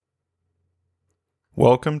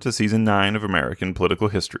Welcome to Season 9 of American Political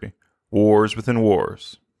History, Wars Within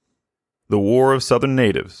Wars. The War of Southern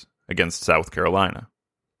Natives against South Carolina.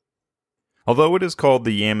 Although it is called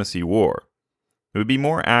the Yamasee War, it would be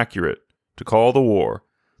more accurate to call the War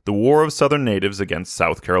of Southern Natives against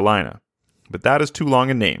South Carolina, but that is too long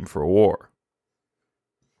a name for a war.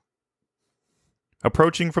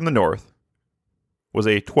 Approaching from the north was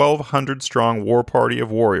a 1,200-strong war party of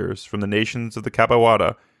warriors from the nations of the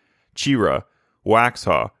Kabawada, Chira,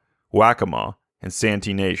 Waxhaw, Waccamaw, and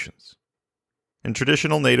Santee nations. In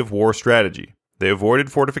traditional native war strategy, they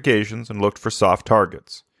avoided fortifications and looked for soft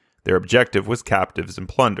targets. Their objective was captives and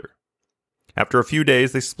plunder. After a few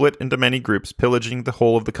days, they split into many groups, pillaging the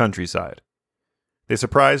whole of the countryside. They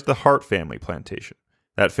surprised the Hart family plantation.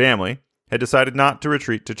 That family had decided not to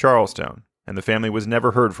retreat to Charlestown, and the family was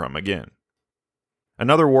never heard from again.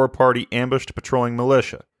 Another war party ambushed a patrolling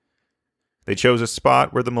militia. They chose a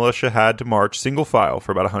spot where the militia had to march single file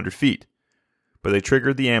for about 100 feet, but they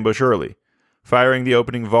triggered the ambush early, firing the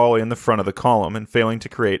opening volley in the front of the column and failing to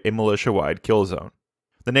create a militia-wide kill zone.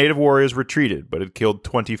 The native warriors retreated, but had killed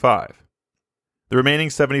 25. The remaining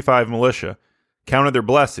 75 militia counted their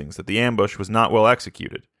blessings that the ambush was not well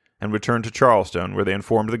executed and returned to Charlestown, where they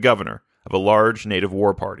informed the governor of a large native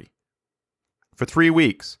war party. For 3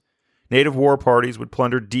 weeks, native war parties would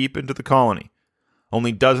plunder deep into the colony,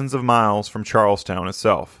 only dozens of miles from Charlestown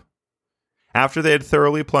itself. After they had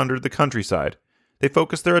thoroughly plundered the countryside, they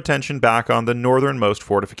focused their attention back on the northernmost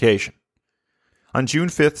fortification. On June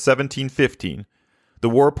 5, 1715, the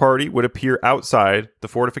war party would appear outside the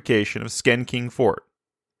fortification of Skenking Fort.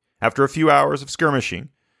 After a few hours of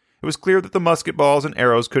skirmishing, it was clear that the musket balls and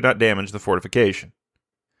arrows could not damage the fortification.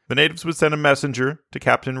 The natives would send a messenger to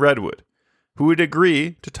Captain Redwood, who would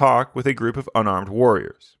agree to talk with a group of unarmed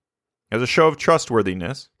warriors. As a show of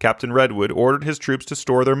trustworthiness, Captain Redwood ordered his troops to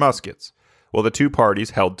store their muskets, while the two parties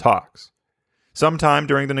held talks. Sometime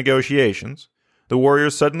during the negotiations, the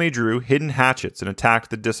warriors suddenly drew hidden hatchets and attacked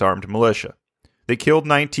the disarmed militia. They killed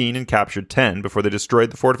 19 and captured 10 before they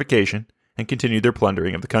destroyed the fortification and continued their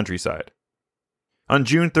plundering of the countryside. On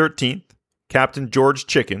June 13th, Captain George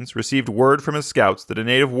Chickens received word from his scouts that a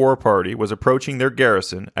native war party was approaching their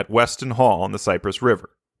garrison at Weston Hall on the Cypress River.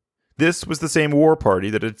 This was the same war party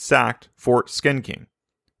that had sacked Fort Skenking.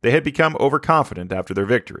 They had become overconfident after their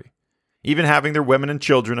victory, even having their women and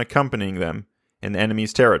children accompanying them in the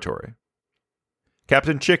enemy's territory.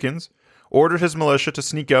 Captain Chickens ordered his militia to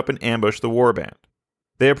sneak up and ambush the warband.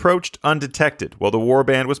 They approached undetected while the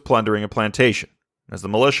warband was plundering a plantation. As the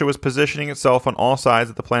militia was positioning itself on all sides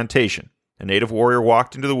of the plantation, a native warrior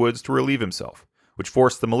walked into the woods to relieve himself, which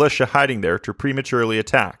forced the militia hiding there to prematurely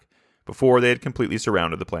attack before they had completely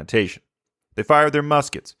surrounded the plantation. They fired their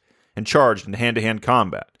muskets and charged in hand-to-hand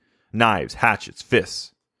combat, knives, hatchets,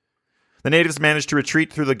 fists. The natives managed to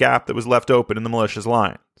retreat through the gap that was left open in the militia's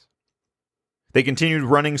lines. They continued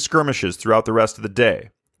running skirmishes throughout the rest of the day.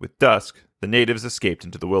 With dusk, the natives escaped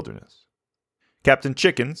into the wilderness. Captain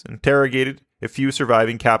Chickens interrogated a few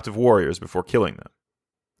surviving captive warriors before killing them.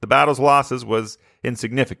 The battle's losses was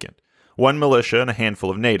insignificant, 1 militia and a handful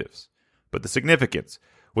of natives. But the significance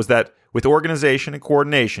was that with organization and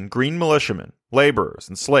coordination, green militiamen, laborers,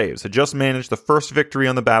 and slaves had just managed the first victory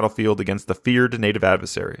on the battlefield against the feared native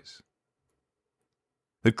adversaries.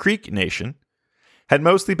 The Creek Nation had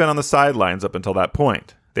mostly been on the sidelines up until that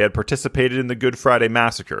point. They had participated in the Good Friday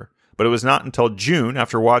Massacre, but it was not until June,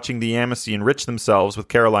 after watching the Yamasee enrich themselves with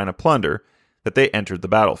Carolina plunder, that they entered the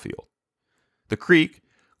battlefield. The Creek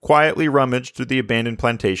quietly rummaged through the abandoned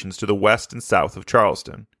plantations to the west and south of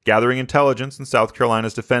Charleston, gathering intelligence on South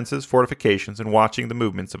Carolina's defenses, fortifications, and watching the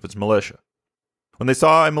movements of its militia. When they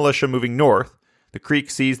saw a militia moving north, the Creek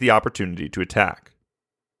seized the opportunity to attack.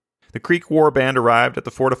 The Creek warband arrived at the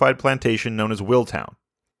fortified plantation known as Willtown.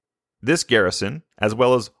 This garrison, as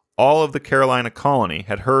well as all of the Carolina colony,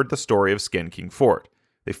 had heard the story of Skenking Fort.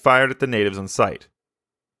 They fired at the natives on sight.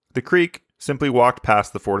 The Creek simply walked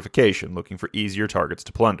past the fortification, looking for easier targets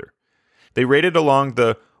to plunder. They raided along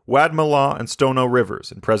the Wadmalaw and Stono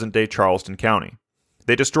rivers in present-day Charleston County.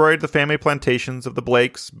 They destroyed the family plantations of the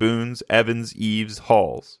Blakes, Boones, Evans, Eves,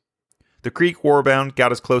 Halls. The Creek warband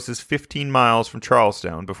got as close as 15 miles from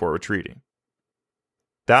Charlestown before retreating.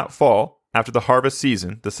 That fall, after the harvest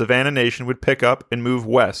season, the Savannah Nation would pick up and move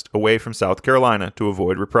west away from South Carolina to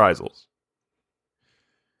avoid reprisals.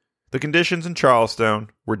 The conditions in Charlestown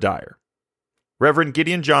were dire. Reverend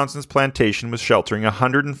Gideon Johnson's plantation was sheltering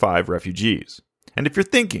 105 refugees. And if you're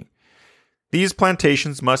thinking, these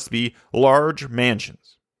plantations must be large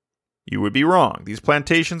mansions, you would be wrong. These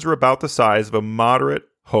plantations were about the size of a moderate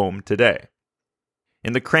home today.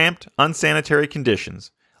 In the cramped, unsanitary conditions,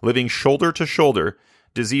 living shoulder to shoulder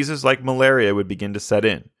diseases like malaria would begin to set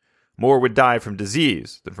in. More would die from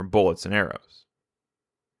disease than from bullets and arrows.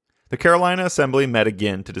 The Carolina Assembly met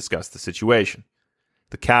again to discuss the situation.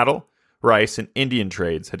 The cattle, rice, and Indian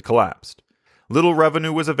trades had collapsed. Little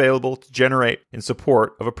revenue was available to generate in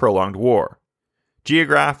support of a prolonged war.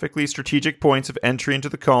 Geographically strategic points of entry into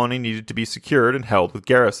the colony needed to be secured and held with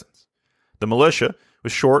garrisons. The militia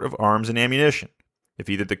was short of arms and ammunition. If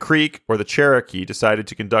either the Creek or the Cherokee decided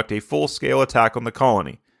to conduct a full-scale attack on the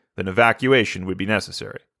colony, then evacuation would be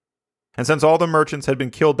necessary. And since all the merchants had been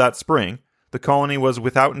killed that spring, the colony was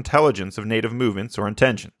without intelligence of native movements or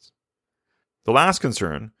intentions. The last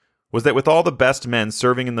concern was that with all the best men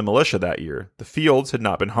serving in the militia that year, the fields had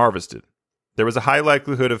not been harvested. There was a high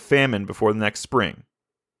likelihood of famine before the next spring.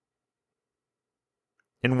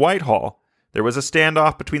 In Whitehall, there was a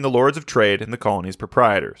standoff between the Lords of Trade and the colony's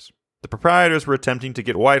proprietors. The proprietors were attempting to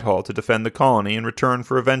get Whitehall to defend the colony in return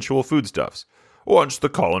for eventual foodstuffs, once the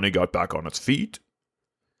colony got back on its feet.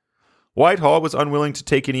 Whitehall was unwilling to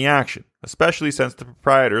take any action, especially since the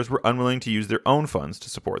proprietors were unwilling to use their own funds to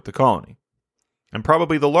support the colony. And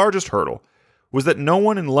probably the largest hurdle was that no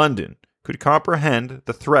one in London could comprehend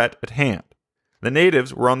the threat at hand. The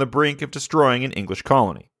natives were on the brink of destroying an English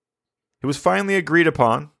colony. It was finally agreed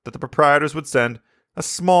upon that the proprietors would send a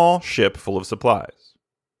small ship full of supplies.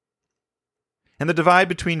 And the divide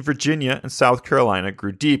between Virginia and South Carolina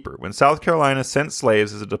grew deeper when South Carolina sent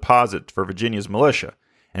slaves as a deposit for Virginia's militia,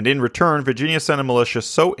 and in return Virginia sent a militia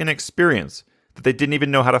so inexperienced that they didn't even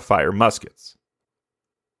know how to fire muskets.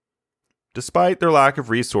 Despite their lack of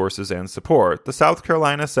resources and support, the South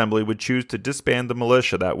Carolina Assembly would choose to disband the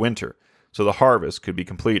militia that winter, so the harvest could be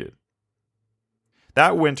completed.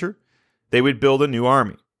 That winter, they would build a new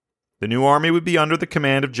army. The new army would be under the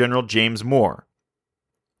command of General James Moore.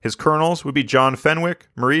 His colonels would be John Fenwick,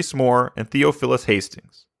 Maurice Moore, and Theophilus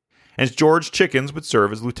Hastings. And George Chickens would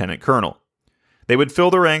serve as lieutenant colonel. They would fill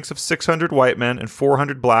the ranks of 600 white men and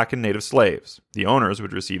 400 black and native slaves. The owners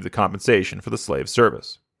would receive the compensation for the slave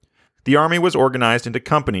service. The army was organized into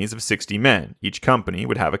companies of 60 men. Each company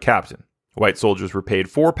would have a captain. White soldiers were paid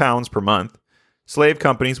 £4 per month. Slave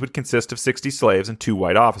companies would consist of 60 slaves and 2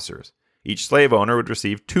 white officers. Each slave owner would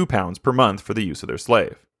receive £2 per month for the use of their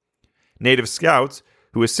slave. Native scouts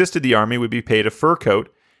who assisted the army would be paid a fur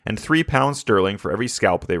coat and £3 sterling for every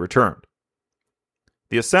scalp they returned.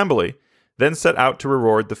 The assembly then set out to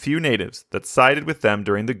reward the few natives that sided with them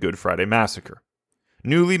during the Good Friday Massacre.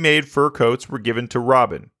 Newly made fur coats were given to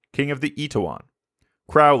Robin, king of the Etawan;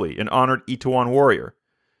 Crowley, an honored Etawan warrior;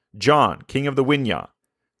 John, king of the Winyah;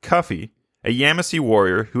 Cuffy, a Yamasee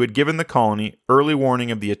warrior who had given the colony early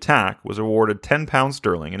warning of the attack, was awarded £10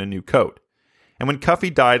 sterling and a new coat. And when Cuffy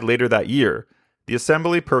died later that year, the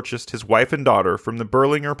assembly purchased his wife and daughter from the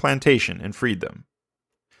Burlinger plantation and freed them.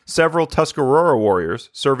 Several Tuscarora warriors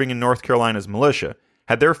serving in North Carolina's militia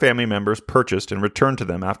had their family members purchased and returned to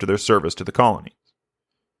them after their service to the colony.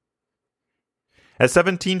 As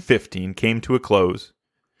 1715 came to a close,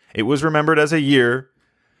 it was remembered as a year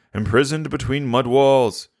imprisoned between mud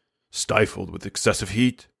walls, stifled with excessive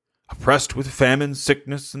heat, oppressed with famine,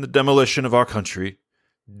 sickness, and the demolition of our country,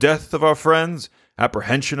 death of our friends,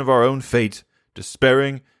 apprehension of our own fate,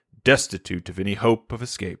 despairing, destitute of any hope of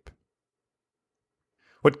escape.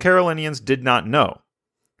 What Carolinians did not know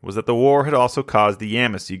was that the war had also caused the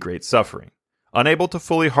Yamasee great suffering. Unable to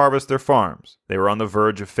fully harvest their farms, they were on the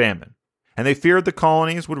verge of famine, and they feared the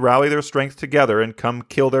colonies would rally their strength together and come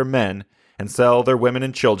kill their men and sell their women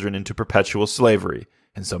and children into perpetual slavery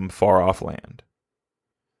in some far-off land.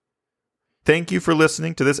 Thank you for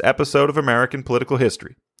listening to this episode of American Political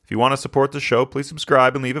History. If you want to support the show, please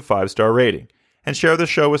subscribe and leave a 5-star rating, and share the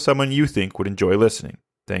show with someone you think would enjoy listening.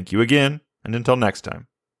 Thank you again, and until next time.